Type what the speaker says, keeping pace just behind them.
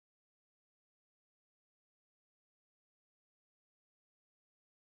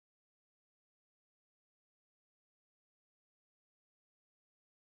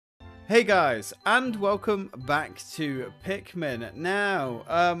Hey guys, and welcome back to Pikmin. Now,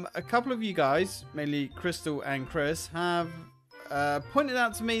 a couple of you guys, mainly Crystal and Chris, have pointed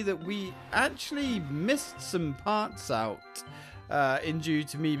out to me that we actually missed some parts out in due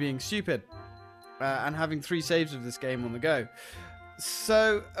to me being stupid and having 3 saves of this game on the go.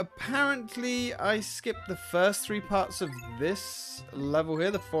 So, apparently I skipped the first 3 parts of this level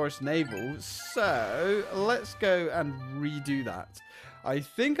here, the Forest Naval. So, let's go and redo that. I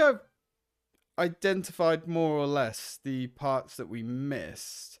think I've identified more or less the parts that we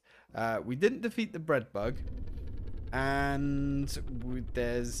missed. We didn't defeat the bread bug, and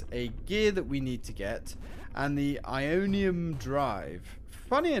there's a gear that we need to get, and the Ionium drive.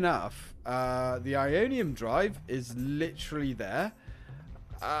 Funny enough, the Ionium drive is literally there.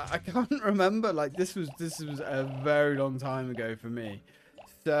 I can't remember, like this was a very long time ago for me,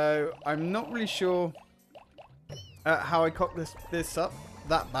 so I'm not really sure how I cocked this up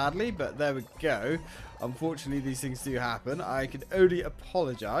that badly, but there we go. Unfortunately, these things do happen. I can only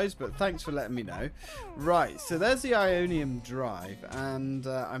apologize, but thanks for letting me know. Right, so there's the Ionium drive, and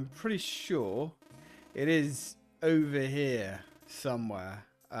I'm pretty sure it is over here somewhere.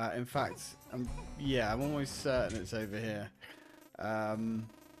 In fact, yeah, I'm almost certain it's over here.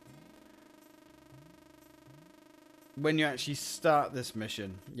 When you actually start this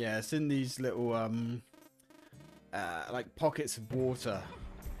mission, yeah, it's in these little like pockets of water.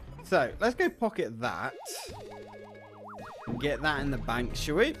 So let's go pocket that and get that in the bank,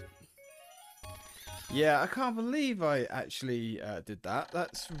 shall we? Yeah, I can't believe I actually did that.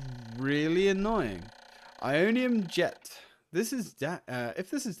 That's really annoying. Ionium jet. This is if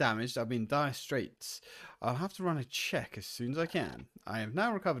this is damaged, I'll be in dire straits. I'll have to run a check as soon as I can. I have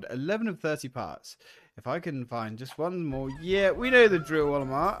now recovered 11 of 30 parts. If I can find just one more, yeah, we know the drill,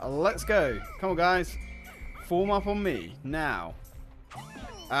 Walmart. Let's go. Come on, guys. Form up on me now.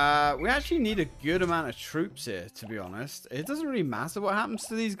 We actually need a good amount of troops here, to be honest. It doesn't really matter what happens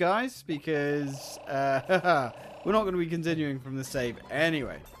to these guys because we're not going to be continuing from the save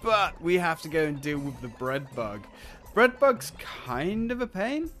anyway. But we have to go and deal with the bread bug. Bread bug's kind of a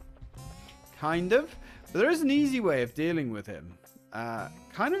pain. Kind of. But there is an easy way of dealing with him.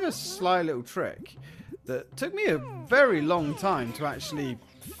 Kind of a sly little trick that took me a very long time to actually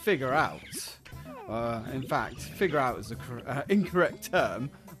figure out. In fact, figure out is an incorrect term.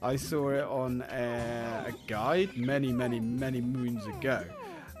 I saw it on a guide many moons ago.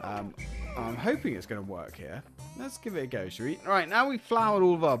 I'm hoping it's going to work here. Let's give it a go, shall we? Right, now we've flowered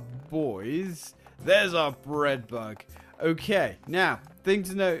all of our boys. There's our bread bug. Okay, now, thing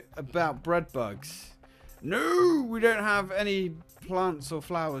to note about bread bugs. No, we don't have any plants or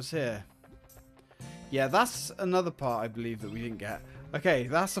flowers here. Yeah, that's another part I believe that we didn't get. Okay,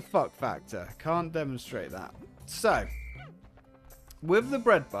 that's a fuck factor. Can't demonstrate that. So, with the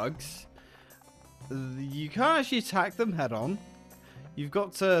bread bugs, you can't actually attack them head on. You've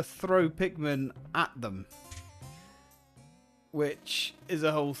got to throw Pikmin at them, which is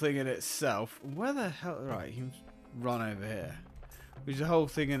a whole thing in itself. Where the hell? Right, he run over here, which is a whole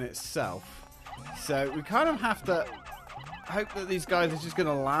thing in itself. So we kind of have to hope that these guys are just going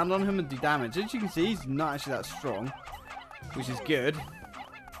to land on him and do damage. As you can see, he's not actually that strong, which is good.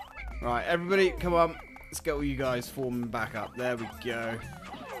 Right, everybody, come on. Let's get all you guys forming back up. There we go.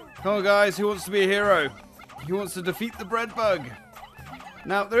 Come on, guys. Who wants to be a hero? Who wants to defeat the bread bug?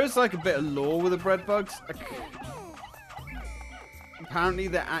 Now, there is like a bit of lore with the bread bugs. Apparently,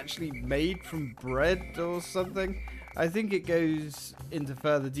 they're actually made from bread or something. I think it goes into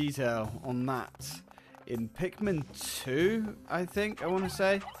further detail on that in Pikmin 2, I think, I want to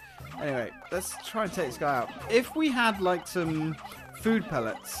say. Anyway, let's try and take this guy out. If we had, like, some food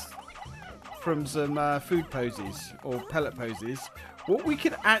pellets from some food posies, or pellet posies, what we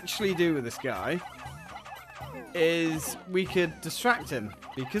could actually do with this guy is we could distract him,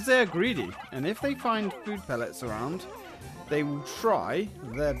 because they're greedy. And if they find food pellets around, they will try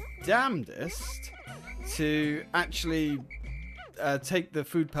their damnedest to actually take the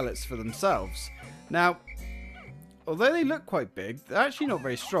food pellets for themselves. Now, although they look quite big, they're actually not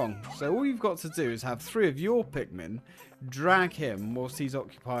very strong. So all you've got to do is have 3 of your Pikmin drag him whilst he's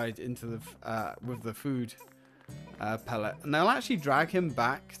occupied into the with the food pellet, and they'll actually drag him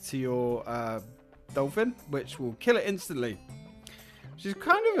back to your dolphin, which will kill it instantly. Which is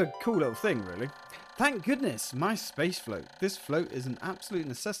kind of a cool little thing, really. Thank goodness, my space float. This float is an absolute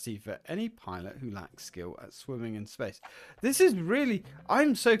necessity for any pilot who lacks skill at swimming in space. This is really...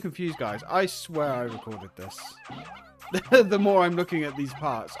 I'm so confused, guys. I swear I recorded this. The more I'm looking at these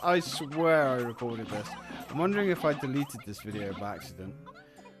parts, I swear I recorded this. I'm wondering if I deleted this video by accident.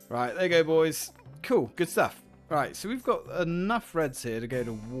 Right, there you go, boys. Cool, good stuff. Right, so we've got enough reds here to go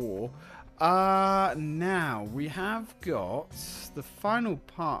to war. Now we have got the final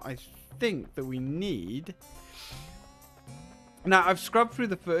part, I think, that we need. Now, I've scrubbed through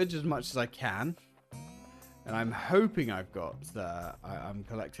the footage as much as I can. And I'm hoping I've got I'm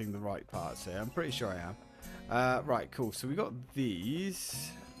collecting the right parts here. I'm pretty sure I am. Right, cool. So we got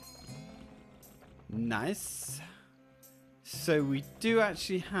these. Nice. So we do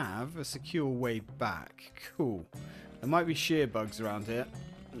actually have a secure way back. Cool. There might be shear bugs around here.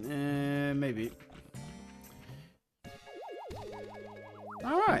 Maybe.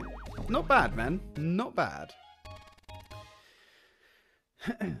 Alright. Not bad, man. Not bad.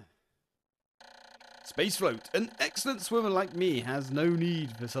 Space float. An excellent swimmer like me has no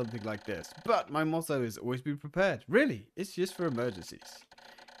need for something like this. But my motto is always be prepared. Really, it's just for emergencies.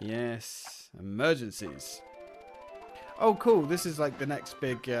 Yes, emergencies. Oh, cool. This is like the next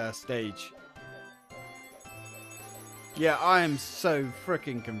big stage. Yeah, I am so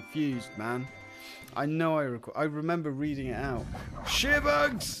freaking confused, man. I know I remember reading it out. Shear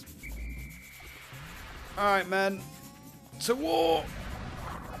bugs! Alright, men. To war!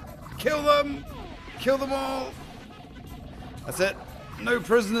 Kill them! Kill them all! That's it. No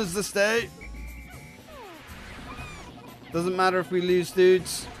prisoners this day. Doesn't matter if we lose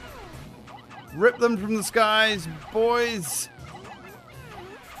dudes. Rip them from the skies, boys!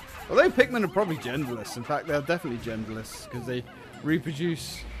 Although Pikmin are probably genderless. In fact, they're definitely genderless because they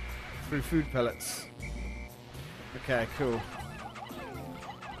reproduce through food pellets. Okay, cool.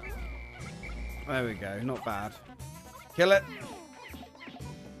 There we go. Not bad. Kill it.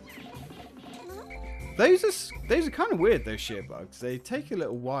 Those are kind of weird, those shear bugs. They take a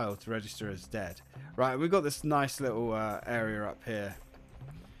little while to register as dead. Right, we've got this nice little area up here.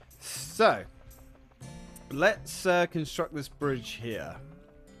 So, let's construct this bridge here.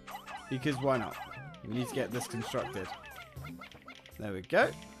 Because why not? We need to get this constructed. There we go.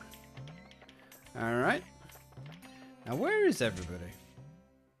 Alright. Now, where is everybody?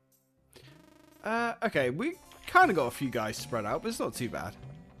 Okay, we kind of got a few guys spread out, but it's not too bad.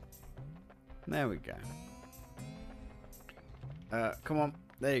 There we go. Come on.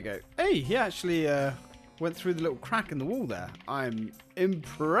 There you go. Hey, he actually went through the little crack in the wall there. I'm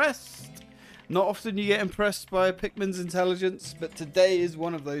impressed. Not often you get impressed by Pikmin's intelligence, but today is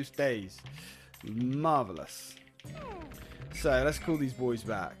one of those days. Marvellous. So, let's call these boys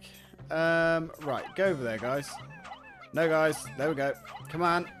back. Right, go over there, guys. No, guys. There we go. Come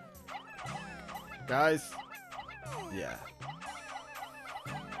on. Guys. Yeah.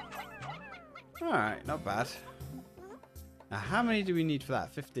 Alright, not bad. Now, how many do we need for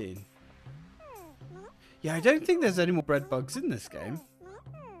that? 15. Yeah, I don't think there's any more bread bugs in this game.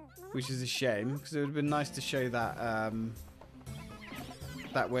 Which is a shame, because it would have been nice to show that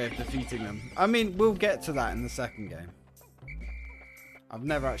that way of defeating them. I mean, we'll get to that in the second game. I've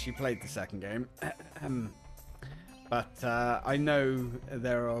never actually played the second game. But I know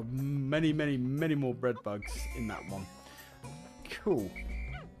there are many, many, many more bread bugs in that one. Cool.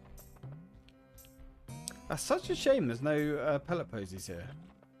 That's such a shame there's no pellet posies here.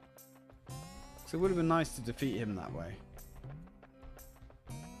 So it would have been nice to defeat him that way.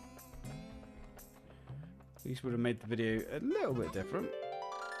 At least would have made the video a little bit different.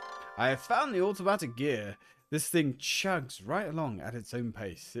 I have found the automatic gear. This thing chugs right along at its own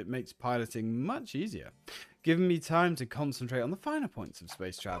pace. It makes piloting much easier, giving me time to concentrate on the finer points of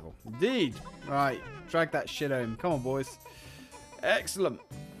space travel. Indeed. Right, drag that shit home. Come on, boys. Excellent.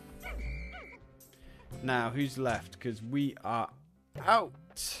 Now, who's left? Because we are out.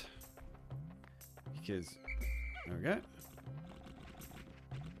 Because, there we go.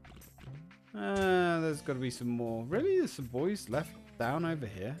 There's got to be some more. Really? There's some boys left down over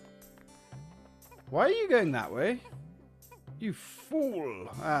here. Why are you going that way? You fool.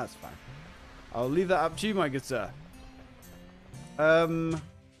 That's fine. I'll leave that up to you, my good sir.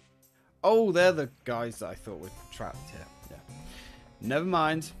 Oh, they're the guys that I thought were trapped here. Yeah. Never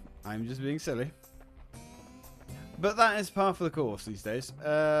mind. I'm just being silly. But that is par for the course these days.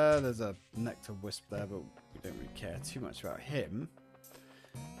 There's a nectar wisp there, but we don't really care too much about him.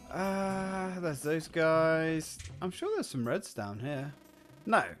 There's those guys. I'm sure there's some reds down here.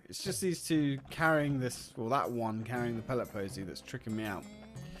 No, it's just these two carrying this, well, that one carrying the pellet posy that's tricking me out.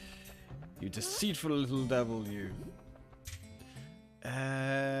 You deceitful little devil, you.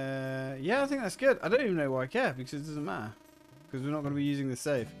 Yeah, I think that's good. I don't even know why I care, because it doesn't matter. Because we're not going to be using the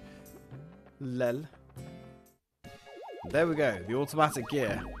save. Lel. There we go, the automatic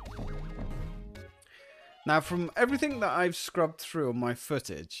gear. Now, from everything that I've scrubbed through on my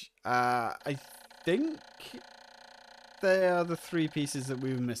footage, I think they are the 3 pieces that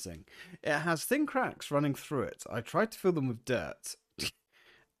we were missing. It has thin cracks running through it. I tried to fill them with dirt.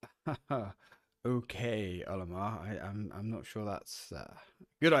 Okay, Olimar. I'm not sure that's a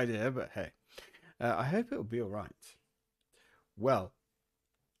good idea, but hey. I hope it'll be alright. Well,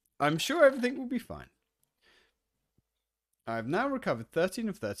 I'm sure everything will be fine. I've now recovered 13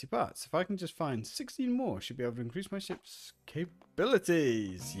 of 30 parts. If I can just find 16 more, I should be able to increase my ship's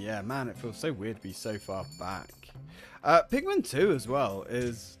capabilities. Yeah, man, it feels so weird to be so far back. Pikmin 2 as well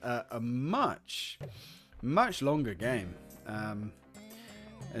is a much longer game.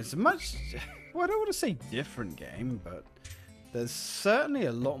 It's a much, well, I don't want to say different game, but there's certainly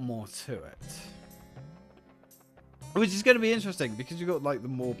a lot more to it. Which is going to be interesting because you've got like the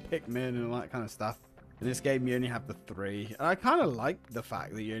more Pikmin and all that kind of stuff. In this game, you only have the 3. And I kind of like the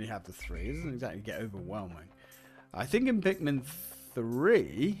fact that you only have the 3. It doesn't exactly get overwhelming. I think in Pikmin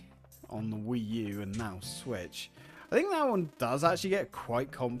 3 on the Wii U and now Switch, I think that one does actually get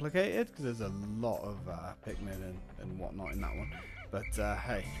quite complicated because there's a lot of Pikmin and whatnot in that one. But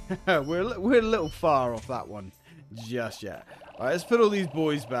hey, we're a little far off that one just yet. All right, let's put all these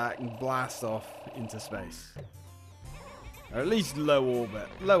boys back and blast off into space. Or at least low orbit.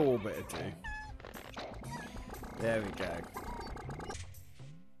 Low orbit would do. There we go.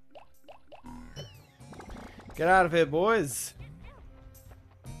 Get out of here, boys.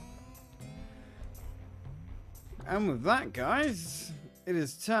 And with that, guys, it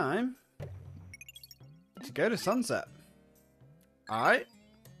is time to go to sunset. Alright.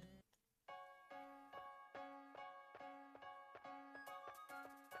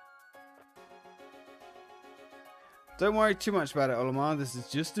 Don't worry too much about it, Olimar. This is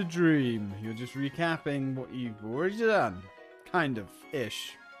just a dream. You're just recapping what you've already done. Kind of.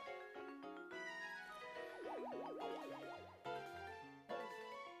 Ish.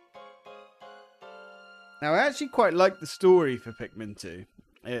 Now, I actually quite like the story for Pikmin 2.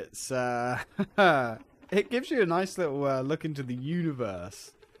 It's, it gives you a nice little look into the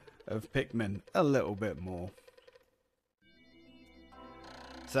universe of Pikmin a little bit more.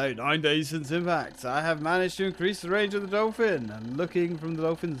 So, 9 days since impact, I have managed to increase the range of the dolphin. And looking from the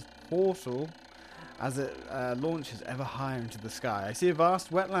dolphin's portal as it launches ever higher into the sky, I see a vast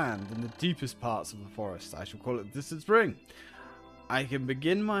wetland in the deepest parts of the forest. I shall call it the distant spring. I can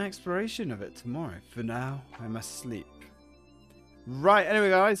begin my exploration of it tomorrow. For now, I must sleep. Right,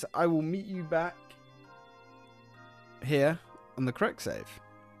 anyway guys, I will meet you back here on the correct save.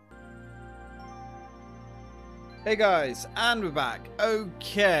 Hey guys, and we're back.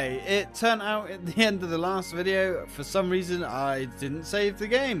 Okay, it turned out at the end of the last video, for some reason, I didn't save the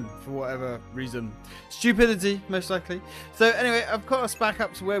game. For whatever reason. Stupidity, most likely. So anyway, I've got us back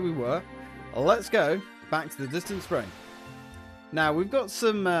up to where we were. Let's go back to the distant spring. Now, we've got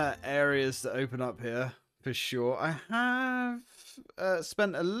some areas that open up here, for sure. I have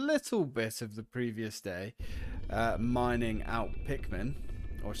spent a little bit of the previous day mining out Pikmin.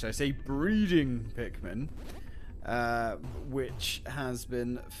 Or should I say breeding Pikmin. Which has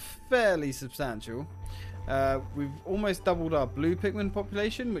been fairly substantial. We've almost doubled our blue Pikmin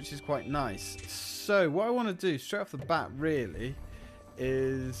population, which is quite nice. So what I want to do straight off the bat really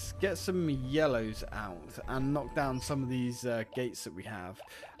is get some yellows out and knock down some of these gates that we have.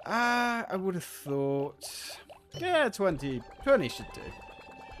 I would have thought, yeah, 20 should do.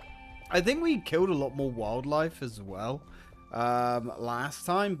 I think we killed a lot more wildlife as well last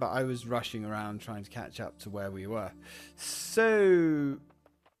time, but I was rushing around trying to catch up to where we were. So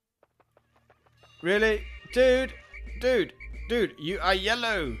really, dude, you are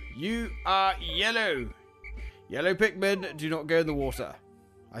yellow. You are yellow. Yellow Pikmin, do not go in the water.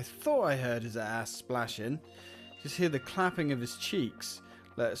 I thought I heard his ass splashing. Just hear the clapping of his cheeks.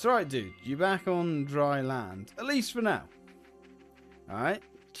 It's alright, dude. You're back on dry land, at least for now. Alright,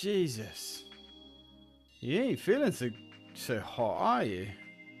 Jesus. You ain't feeling so hot, are you?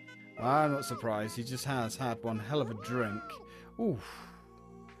 I'm not surprised. He just has had one hell of a drink. Oof.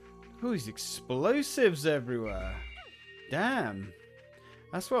 All these explosives everywhere. Damn.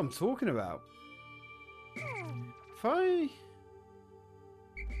 That's what I'm talking about. Can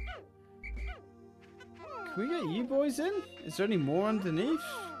we get you boys in? Is there any more underneath?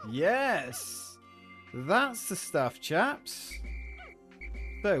 Yes. That's the stuff, chaps.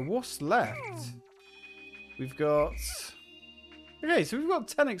 So, what's left? We've got... Okay, so we've got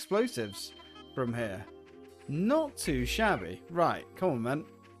 10 explosives from here. Not too shabby. Right, come on, man.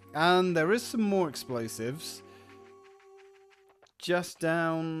 And there is some more explosives just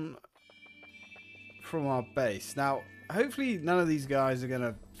down from our base. Now, hopefully none of these guys are going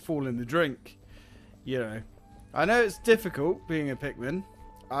to fall in the drink. You know, I know it's difficult being a Pikmin.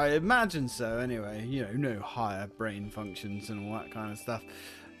 I imagine so anyway. You know, no higher brain functions and all that kind of stuff.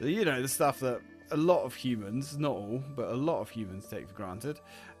 You know, the stuff that a lot of humans, not all, but a lot of humans take for granted.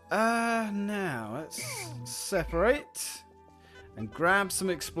 Now, let's separate and grab some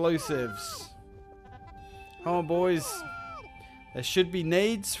explosives. Come on, boys. There should be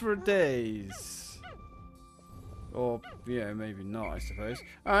nades for days. Or, yeah, maybe not, I suppose.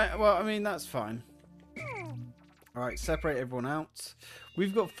 Alright, well, I mean, that's fine. Alright, separate everyone out.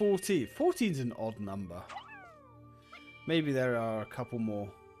 We've got 14. 14's an odd number. Maybe there are a couple more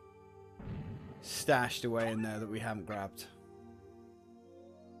stashed away in there that we haven't grabbed.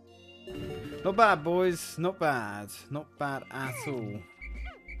 Not bad, boys. Not bad. Not bad at all.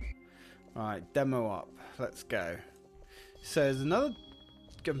 Alright, demo up. Let's go. So there's another...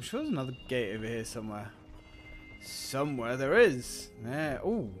 I'm sure there's another gate over here somewhere. Somewhere there is. There.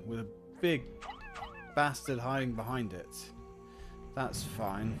 Oh, with a big bastard hiding behind it. That's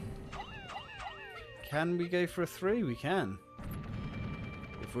fine. Can we go for a 3? We can.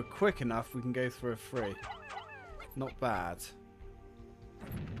 If we're quick enough, we can go for a 3. Not bad.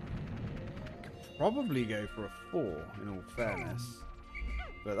 Could probably go for a 4, in all fairness.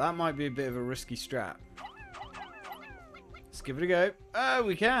 But that might be a bit of a risky strat. Let's give it a go. Oh,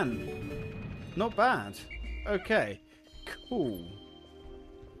 we can. Not bad. Okay. Cool.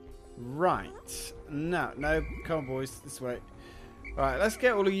 Right. No, come on, boys. This way. Right, let's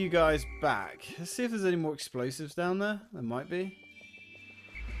get all of you guys back. Let's see if there's any more explosives down there. There might be.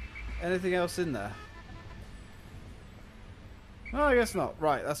 Anything else in there? Oh, I guess not.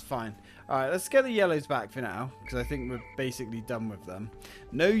 Right, that's fine. Alright, let's get the yellows back for now, because I think we're basically done with them.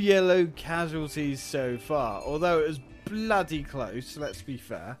 No yellow casualties so far, although it was bloody close, let's be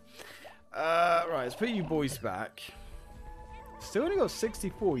fair. Right, let's put you boys back. Still only got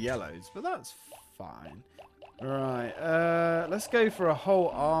 64 yellows, but that's fine. Right, let's go for a whole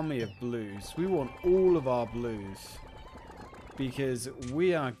army of blues. We want all of our blues, because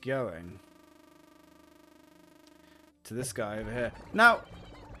we are going to this guy over here. Now,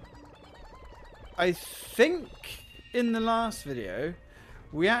 I think in the last video,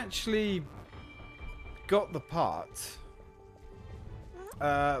 we actually got the part.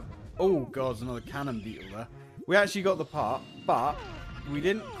 Oh god, there's another cannon beetle there. We actually got the part, but we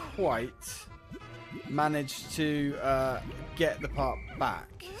didn't quite manage to get the part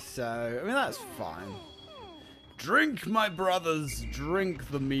back. So, I mean, that's fine. Drink, my brothers, drink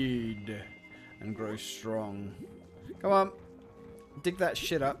the mead and grow strong. Come on, dig that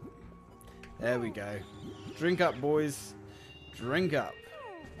shit up. There we go. Drink up, boys. Drink up.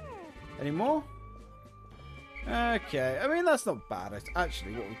 Any more? Okay. I mean, that's not bad.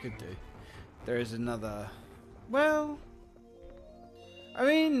 Actually, what we could do. There is another... Well... I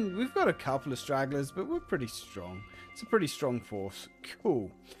mean, we've got a couple of stragglers, but we're pretty strong. It's a pretty strong force.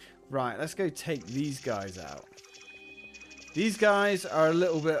 Cool. Right, let's go take these guys out. These guys are a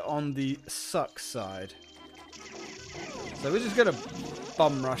little bit on the suck side. So we're just going to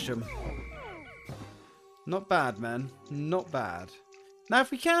bum rush them. Not bad, man. Not bad. Now,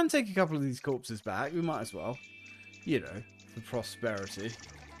 if we can take a couple of these corpses back, we might as well. You know, for prosperity.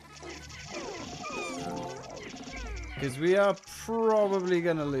 Because we are probably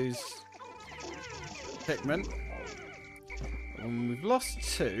going to lose Pikmin. We've lost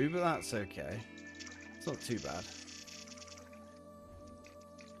 2, but that's okay. It's not too bad.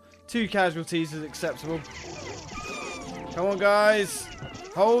 2 casualties is acceptable. Come on, guys.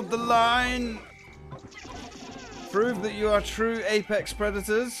 Hold the line. Prove that you are true apex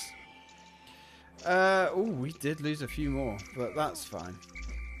predators. Oh, we did lose a few more, but that's fine.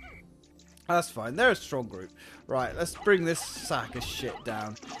 That's fine. They're a strong group. Right, let's bring this sack of shit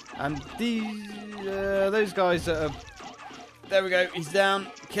down. And these, those guys that are... There we go. He's down.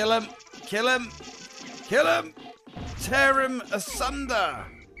 Kill him. Kill him. Kill him. Tear him asunder.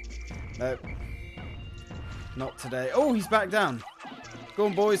 Nope. Not today. Oh, he's back down. Go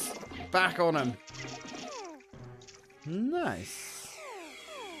on, boys. Back on him. Nice.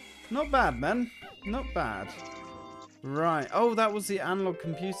 Not bad, man. Not bad. Right. Oh, that was the analog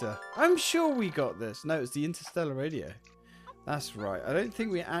computer. I'm sure we got this. No, it's the interstellar radio. That's right. I don't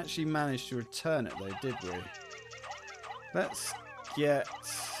think we actually managed to return it, though, did we? Let's get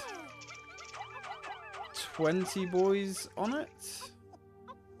 20 boys on it.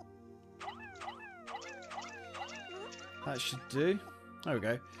 That should do. There we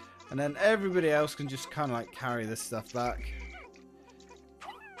go. And then everybody else can just kind of like carry this stuff back.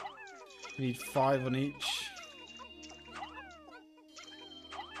 We need 5 on each.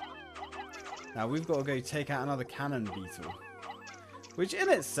 Now we've got to go take out another cannon beetle. Which in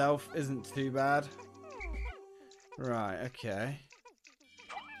itself isn't too bad. Right, okay.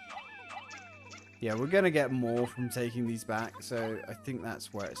 Yeah, we're going to get more from taking these back, so I think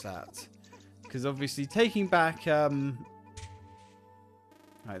that's where it's at. Because obviously taking back...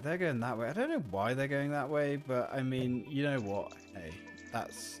 Right, they're going that way. I don't know why they're going that way, but I mean, you know what? Hey,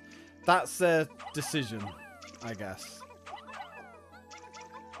 that's their decision, I guess.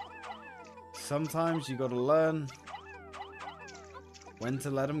 Sometimes you got to learn when to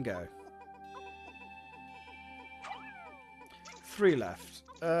let them go. 3 left.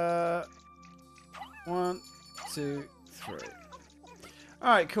 1, 2, 3.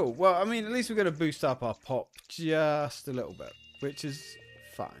 Alright, cool. Well, I mean, at least we're going to boost up our pop just a little bit, which is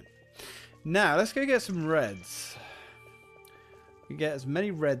fine. Now, let's go get some reds. We get as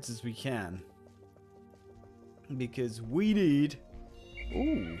many reds as we can. Because we need...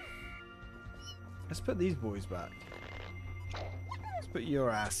 Ooh. Let's put these boys back. Let's put your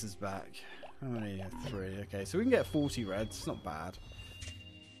asses back. How many? 3. Okay, so we can get 40 reds. It's not bad.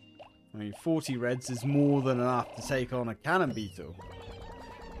 I mean, 40 reds is more than enough to take on a cannon beetle.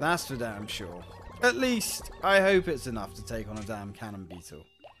 That's for damn sure. At least, I hope it's enough to take on a damn cannon beetle.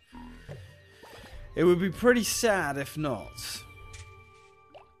 It would be pretty sad if not.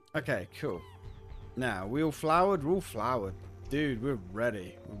 Okay, cool. Now, we all flowered? We're all flowered. Dude, we're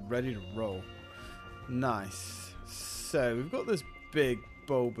ready. We're ready to roll. Nice. So, we've got this big,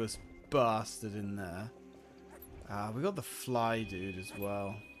 bulbous bastard in there. We got the fly dude as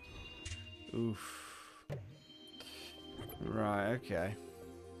well. Oof. Right, okay.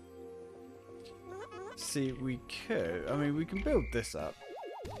 See, we could... I mean, we can build this up.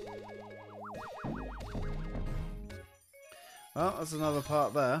 Well, that's another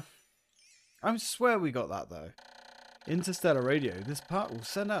part there. I swear we got that, though. Interstellar radio. This part will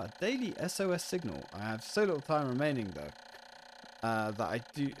send out a daily SOS signal. I have so little time remaining, though,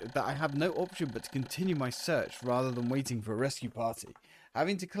 that I have no option but to continue my search rather than waiting for a rescue party.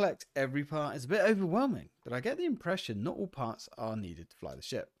 Having to collect every part is a bit overwhelming, but I get the impression not all parts are needed to fly the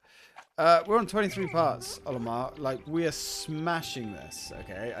ship. We're on 23 parts, Olimar. Like, we are smashing this,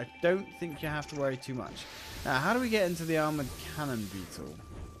 okay? I don't think you have to worry too much. Now, how do we get into the armored cannon beetle?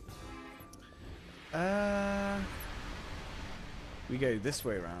 We go this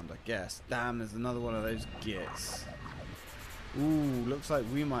way around, I guess. Damn, there's another one of those gits. Ooh, looks like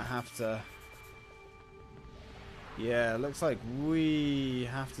we might have to... Yeah, looks like we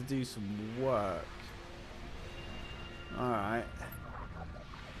have to do some work. Alright.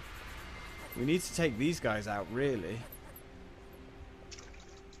 We need to take these guys out, really.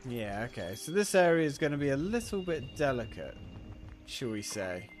 Yeah, okay. So this area is going to be a little bit delicate, shall we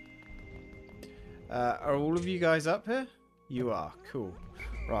say. Are all of you guys up here? You are. Cool.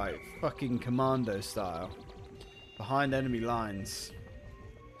 Right. Fucking commando style. Behind enemy lines.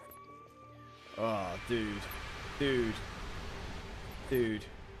 Oh, dude. Dude. Dude.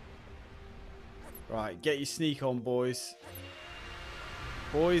 Right. Get your sneak on, boys.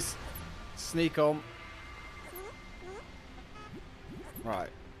 Boys. Sneak on. Right.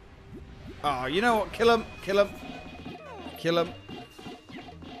 Oh, you know what? Kill him. Kill him. Kill him.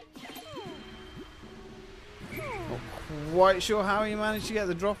 Not quite sure how he managed to get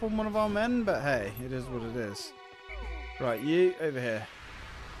the drop on one of our men, but hey, it is what it is. Right, you over here.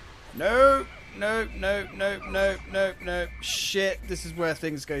 No, no, no, no, no, no, no. Shit, this is where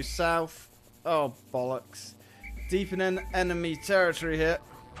things go south. Oh, bollocks. Deep in enemy territory here.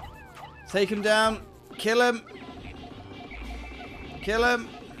 Take him down. Kill him. Kill him.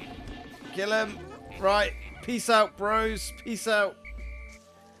 Kill him. Right. Peace out, bros. Peace out.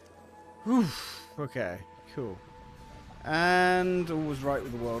 Whew. Okay. Cool. And all was right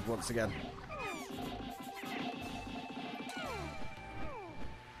with the world once again.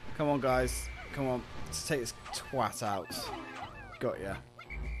 Come on, guys. Come on. Let's take this twat out. Got ya.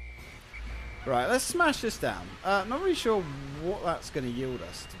 Right, let's smash this down. Not really sure what that's going to yield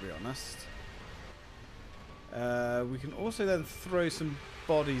us, to be honest. We can also then throw some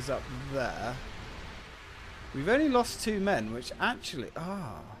bodies up there. We've only lost 2 men, which actually...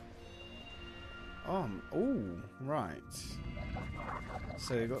 ooh, right.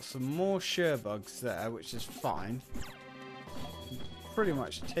 So we've got some more Sherbugs there, which is fine. Pretty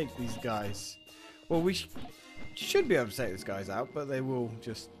much take these guys... Well, we should be able to take these guys out, but they will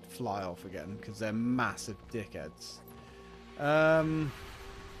just fly off again because they're massive dickheads.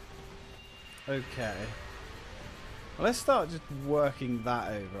 Okay. Well, let's start just working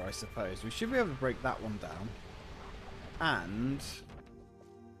that over, I suppose. We should be able to break that one down. And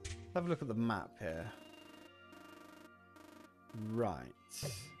have a look at the map here. Right.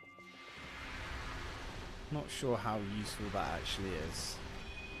 Not sure how useful that actually is.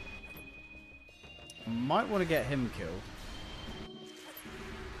 Might want to get him killed.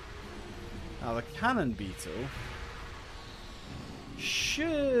 Now the cannon beetle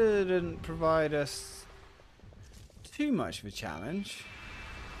shouldn't provide us too much of a challenge,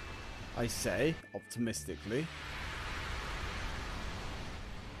 I say, optimistically.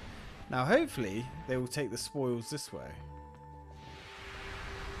 Now hopefully they will take the spoils this way.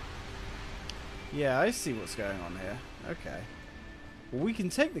 Yeah, I see what's going on here. Okay. Well, we can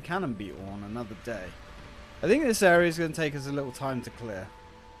take the cannon beetle on another day. I think this area is going to take us a little time to clear.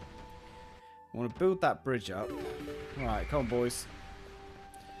 I want to build that bridge up. Alright, come on boys.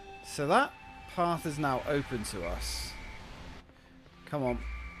 So that path is now open to us. Come on.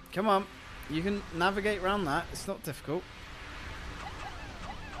 Come on. You can navigate around that. It's not difficult.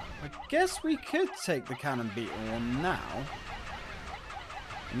 I guess we could take the cannon beetle on now.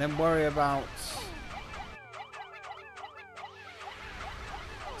 And then worry about...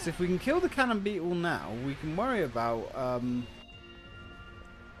 So if we can kill the cannon beetle now, we can worry about...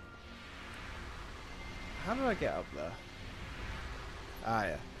 How did I get up there? Ah,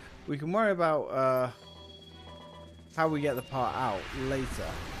 yeah. We can worry about how we get the part out later.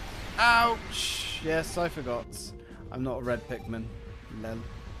 Ouch! Yes, I forgot. I'm not a red Pikmin. Lel.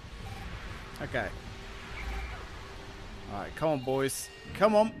 Okay. Alright, come on, boys.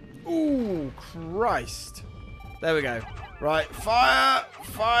 Come on. Ooh, Christ. There we go. Right, fire!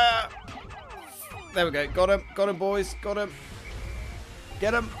 Fire! There we go. Got him. Got him, boys. Got him.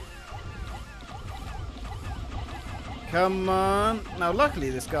 Get him. Come on. Now, luckily,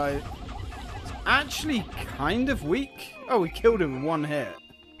 this guy is actually kind of weak. Oh, we killed him in one hit.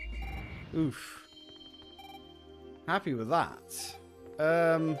 Oof. Happy with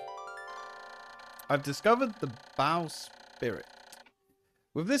that. I've discovered the bow spirit.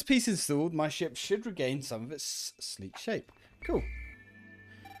 With this piece installed, my ship should regain some of its sleek shape. Cool.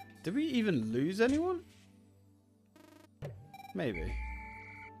 Did we even lose anyone? Maybe.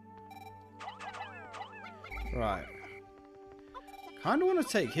 Right. Kind of want to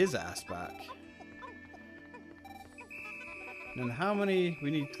take his ass back. And then how many?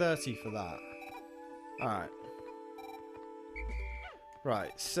 We need 30 for that. Alright.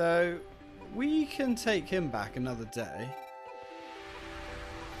 Right, so we can take him back another day.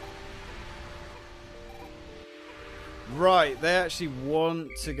 Right, they actually want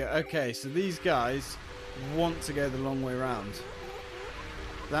to go... Okay, so these guys want to go the long way around.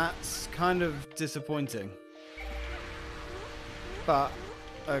 That's kind of disappointing. But,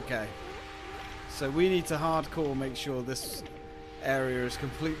 okay. So we need to hardcore make sure this area is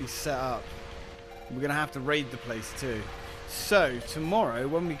completely set up. We're going to have to raid the place too. So, tomorrow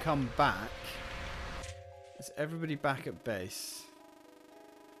when we come back... Is everybody back at base?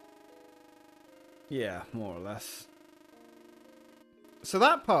 Yeah, more or less. So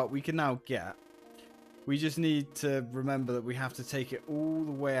that part we can now get. We just need to remember that we have to take it all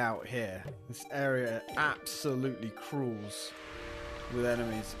the way out here. This area absolutely crawls with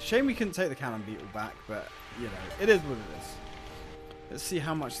enemies. Shame we couldn't take the cannon beetle back, but, you know, it is what it is. Let's see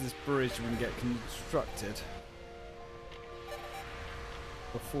how much of this bridge we can get constructed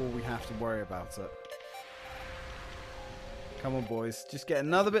before we have to worry about it. Come on, boys. Just get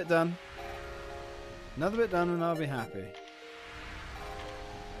another bit done. Another bit done and I'll be happy.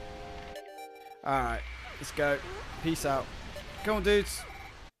 Alright, let's go. Peace out. Come on, dudes.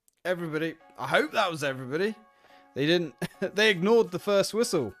 Everybody. I hope that was everybody. They didn't... They ignored the first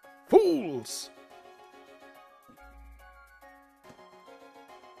whistle. Fools!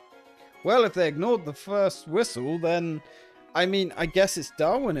 Well, if they ignored the first whistle, then... I mean, I guess it's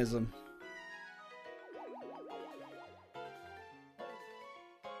Darwinism.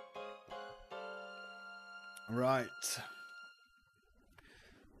 Right.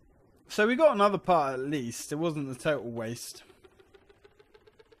 So we got another part at least. It wasn't a total waste.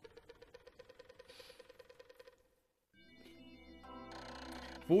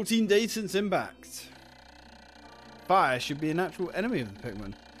 "14 days since impact. Fire should be a natural enemy of the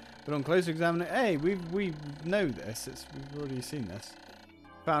Pikmin. But on closer examination... Hey, we know this. We've already seen this.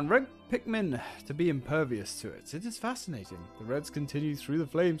 Found red Pikmin to be impervious to it. It is fascinating. The reds continue through the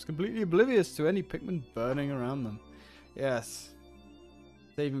flames, completely oblivious to any Pikmin burning around them." Yes.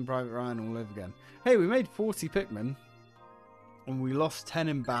 Saving Private Ryan all over again. Hey, we made 40 Pikmin. And we lost 10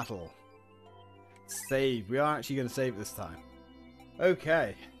 in battle. Save. We are actually going to save this time.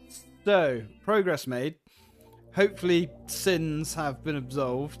 Okay. So, progress made. Hopefully, sins have been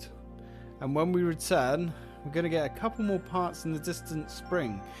absolved. And when we return, we're going to get a couple more parts in the distant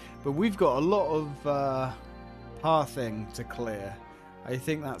spring. But we've got a lot of pathing to clear. I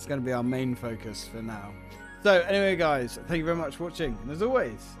think that's going to be our main focus for now. So, anyway, guys, thank you very much for watching. And as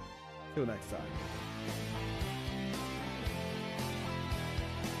always, till next time.